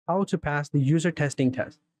how to pass the user testing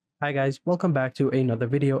test. Hi guys, welcome back to another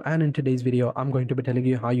video, and in today's video I'm going to be telling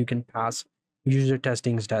you how you can pass user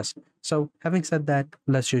testing test. So having said that,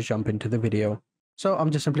 let's just jump into the video. So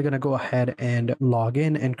I'm just simply going to go ahead and log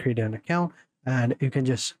in and create an account, and you can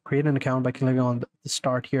just create an account by clicking on the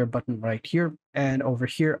start here button right here. And over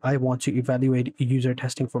here I want to evaluate user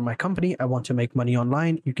testing for my company. I want to make money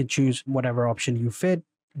online. You can choose whatever option you fit,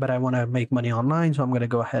 but I want to make money online, so I'm going to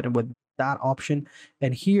go ahead with that option.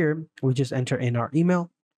 And here we just enter in our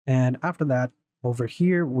email, and after that, over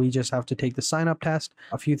here we just have to take the sign up test.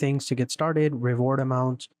 A few things to get started. Reward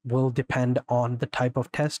amount will depend on the type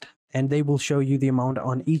of test, and they will show you the amount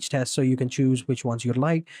on each test, so you can choose which ones you'd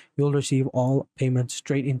like. You'll receive all payments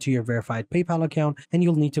straight into your verified PayPal account, and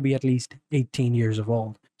you'll need to be at least 18 years of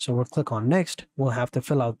old. So we'll click on next. We'll have to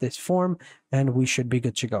fill out this form and we should be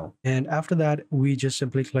good to go. And after that, we just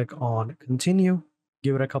simply click on continue.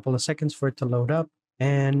 Give it a couple of seconds for it to load up.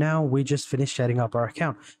 And now we just finished setting up our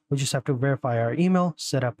account. We just have to verify our email,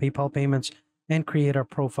 set up PayPal payments, and create our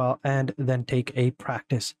profile, and then take a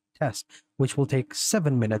practice test, which will take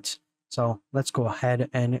 7 minutes. So let's go ahead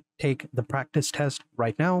and take the practice test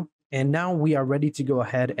right now. And now we are ready to go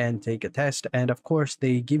ahead and take a test. And of course,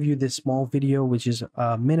 they give you this small video, which is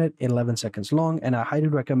a minute, 11 seconds long. And I highly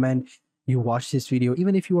recommend you watch this video.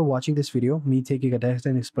 Even if you are watching this video, me taking a test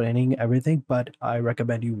and explaining everything, but I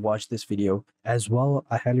recommend you watch this video as well.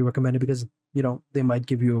 I highly recommend it because, you know, they might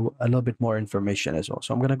give you a little bit more information as well.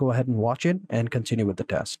 So I'm going to go ahead and watch it and continue with the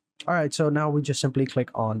test. All right, so now we just simply click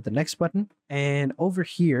on the next button, and over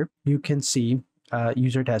here you can see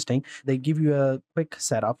user testing. They give you a quick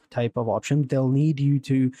setup type of option. They'll need you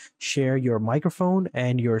to share your microphone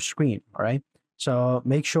and your screen. All right, so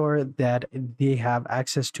make sure that they have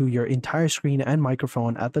access to your entire screen and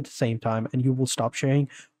microphone at the same time, and you will stop sharing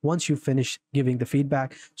once you finish giving the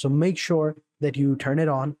feedback. So make sure that you turn it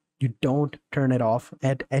on. You don't turn it off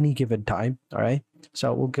at any given time. All right,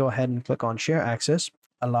 so we'll go ahead and click on share access.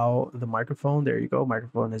 Allow the microphone. There you go.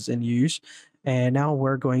 Microphone is in use. And now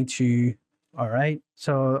we're going to, all right,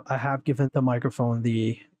 so I have given the microphone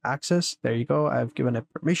the access. There you go. I've given it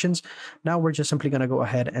permissions. Now we're just simply going to go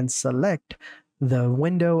ahead and select the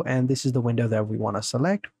window, and this is the window that we want to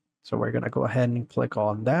select. So we're going to go ahead and click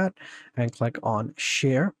on that and click on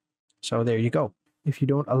share. So there you go. If you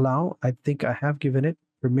don't allow, I think I have given it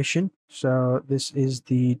permission. So this is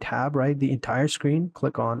the tab, right? The entire screen.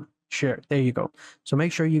 Click on share. There you go. So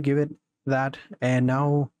make sure you give it that. And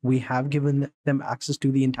now we have given them access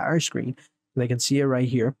to the entire screen. They can see it right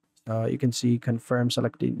here. You can see confirm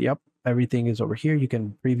selected. Yep, everything is over here. You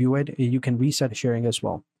can preview it. You can reset sharing as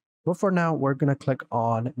well. But for now, we're going to click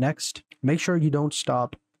on next. Make sure you don't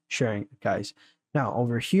stop sharing, guys. Now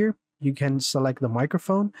over here, you can select the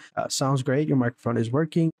microphone. Sounds great. Your microphone is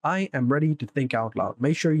working. I am ready to think out loud.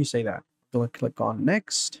 Make sure you say that. So click on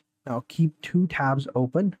next. Now keep 2 tabs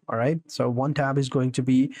open. All right. So one tab is going to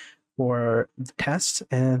be for the tests,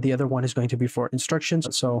 and the other one is going to be for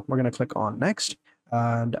instructions. So we're going to click on next.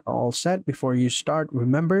 And all set. Before you start,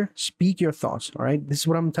 remember, speak your thoughts. All right. This is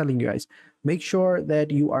what I'm telling you guys. Make sure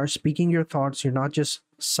that you are speaking your thoughts. You're not just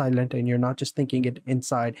silent and you're not just thinking it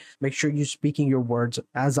inside. Make sure you're speaking your words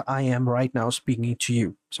as I am right now speaking to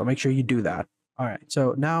you. So make sure you do that. All right.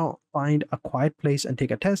 So now find a quiet place and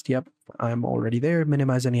take a test. Yep, I'm already there.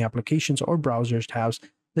 Minimize any applications or browsers tabs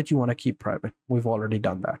that you want to keep private. We've already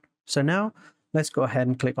done that. So now let's go ahead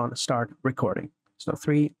and click on start recording. So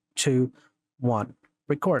 3, 2, 1.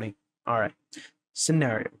 Recording. All right.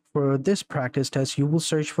 Scenario. For this practice test, you will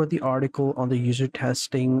search for the article on the user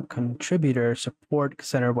testing contributor support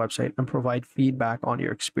center website and provide feedback on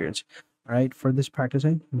your experience. All right. For this practice,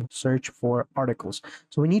 search for articles.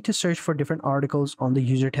 So we need to search for different articles on the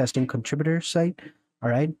user testing contributor site. All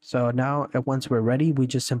right. So now once we're ready, we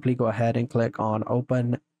just simply go ahead and click on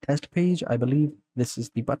open test page. I believe this is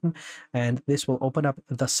the button, and this will open up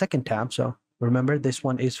the second tab. So remember, this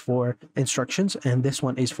one is for instructions and this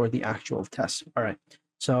one is for the actual test. All right.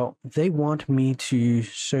 So they want me to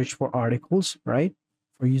search for articles, right?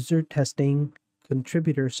 For user testing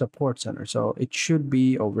contributor support center. So it should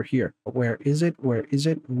be over here. Where is it? Where is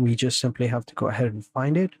it? We just simply have to go ahead and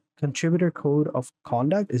find it. Contributor code of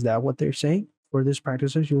conduct. Is that what they're saying? For this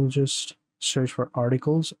practices, you'll just search for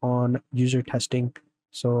articles on user testing.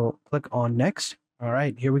 So click on next. All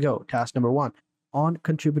right, here we go. Task number 1. On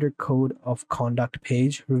contributor code of conduct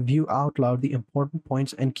page, review out loud the important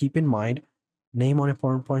points and keep in mind name on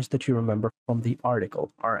important points that you remember from the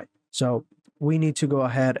article. All right, so we need to go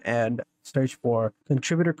ahead and search for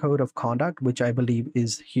contributor code of conduct, which I believe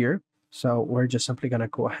is here. So we're just simply going to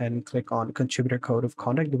go ahead and click on contributor code of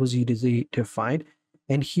conduct. It was easy to find.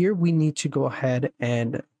 And here we need to go ahead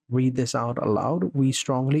and read this out aloud. We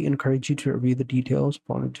strongly encourage you to review the details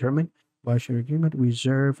upon determining whether your agreement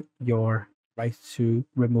reserve your right to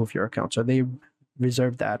remove your account. So they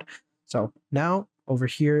reserve that. So now over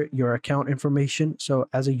here, your account information. So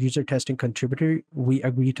as a user testing contributor, we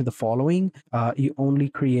agree to the following. You only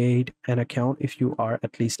create an account if you are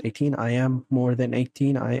at least 18. I am more than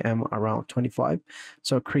 18. I am around 25.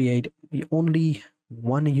 So create only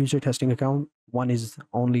one user testing account. One is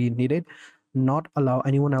only needed. Not allow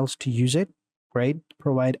anyone else to use it. Great.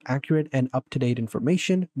 Provide accurate and up-to-date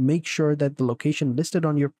information. Make sure that the location listed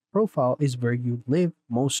on your profile is where you live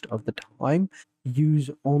most of the time. Use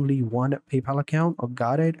only one PayPal account. Oh,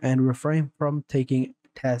 got it. And refrain from taking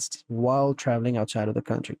tests while traveling outside of the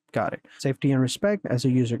country. Got it. Safety and respect as a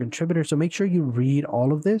user contributor. So make sure you read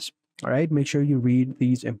all of this. All right. Make sure you read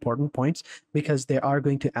these important points because they are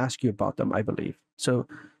going to ask you about them, I believe. So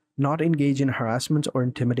not engage in harassment or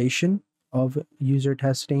intimidation of user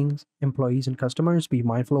testing employees and customers. Be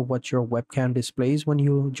mindful of what your webcam displays when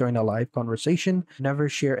you join a live conversation. Never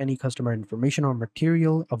share any customer information or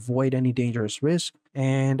material. Avoid any dangerous risk.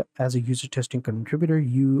 And as a user testing contributor,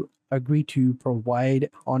 you agree to provide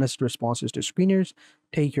honest responses to screeners.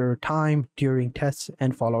 Take your time during tests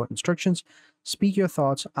and follow instructions. Speak your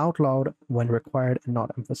thoughts out loud when required and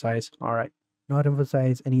not emphasize. All right. Not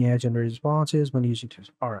emphasize any agenda responses when using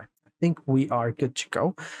tests. All right. Think we are good to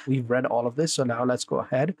go. We've read all of this. So now let's go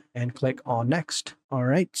ahead and click on next. All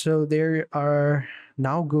right. So there are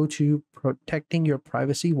now go to protecting your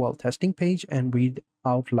privacy while testing page and read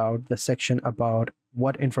out loud the section about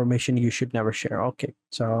what information you should never share. Okay.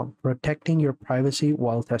 So protecting your privacy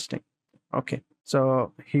while testing. Okay.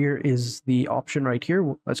 So here is the option right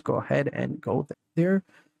here. Let's go ahead and go there.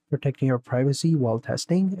 Protecting your privacy while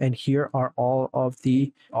testing. And here are all of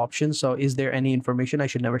the options. So is there any information I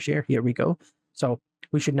should never share? Here we go. So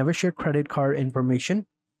we should never share credit card information.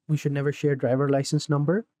 We should never share driver license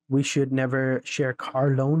number. We should never share car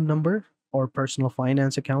loan number or personal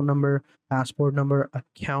finance account number, passport number,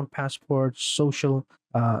 account passport, social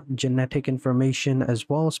genetic information as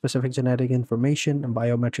well, specific genetic information and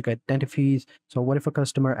biometric identities. So what if a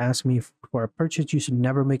customer asks me for a purchase? You should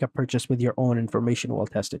never make a purchase with your own information while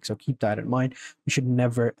testing. So keep that in mind. You should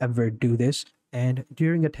never ever do this. And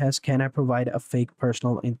during a test, can I provide a fake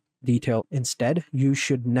personal detail instead? You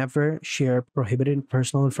should never share prohibited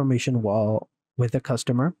personal information while with a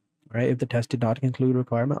customer, right? If the test did not include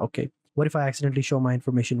requirement. Okay. What if I accidentally show my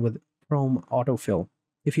information with Chrome autofill?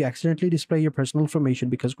 If you accidentally display your personal information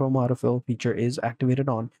because Chrome autofill feature is activated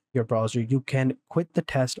on your browser, you can quit the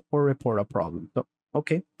test or report a problem. So,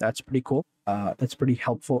 okay, that's pretty cool. That's pretty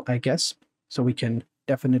helpful, I guess. So we can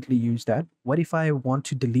definitely use that. What if I want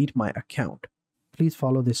to delete my account? Please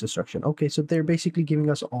follow this instruction. Okay, so they're basically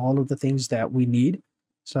giving us all of the things that we need.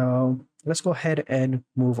 So let's go ahead and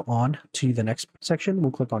move on to the next section.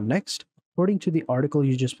 We'll click on next. According to the article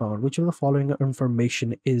you just found, which of the following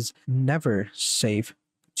information is never safe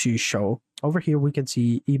to show? Over here, we can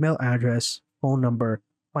see email address, phone number,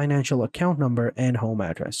 financial account number, and home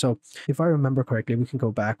address. So if I remember correctly, we can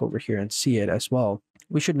go back over here and see it as well.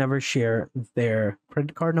 We should never share their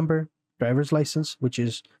credit card number, driver's license, which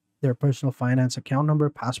is their personal finance account number,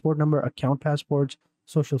 passport number, account passports,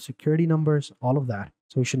 social security numbers, all of that.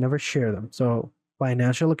 So we should never share them. So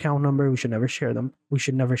financial account number, we should never share them. We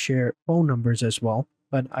should never share phone numbers as well.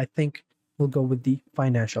 But I think we'll go with the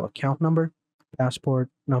financial account number, passport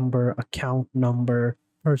number, account number,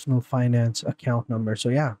 personal finance account number. So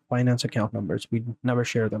yeah, finance account numbers, we never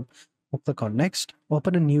share them. We'll click on next.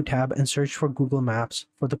 Open a new tab and search for Google Maps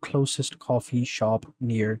for the closest coffee shop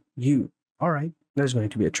near you. All right, there's going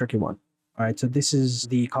to be a tricky one. All right, so this is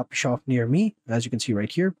the coffee shop near me, as you can see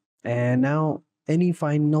right here. And now, any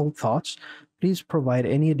final thoughts? Please provide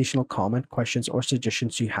any additional comment, questions, or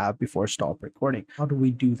suggestions you have before stop recording. How do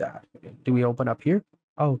we do that? Do we open up here?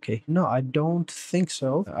 Okay, no, I don't think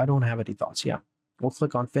so. I don't have any thoughts. Yeah, we'll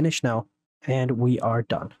click on finish now and we are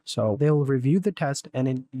done. So they'll review the test and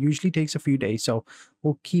it usually takes a few days. So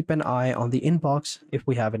we'll keep an eye on the inbox if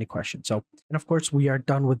we have any questions. So, and of course, we are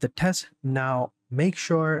done with the test. Now, make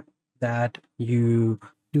sure that you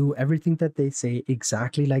do everything that they say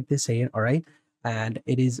exactly like they say it, all right? And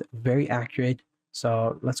it is very accurate.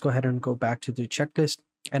 So let's go ahead and go back to the checklist.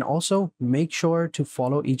 And also make sure to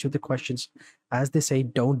follow each of the questions as they say.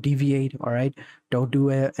 Don't deviate, all right? Don't do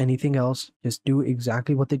anything else. Just do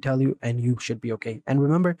exactly what they tell you and you should be okay. And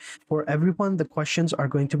remember, for everyone, the questions are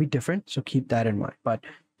going to be different. So keep that in mind. But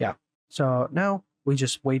yeah, so now we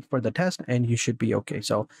just wait for the test and you should be okay.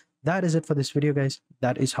 So that is it for this video, guys.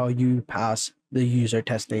 That is how you pass the user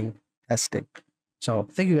testing. So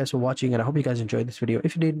thank you guys for watching, and I hope you guys enjoyed this video.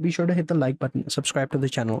 If you did, be sure to hit the like button, subscribe to the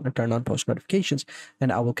channel, and turn on post notifications.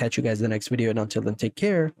 And I will catch you guys in the next video. And until then, take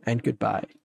care and goodbye.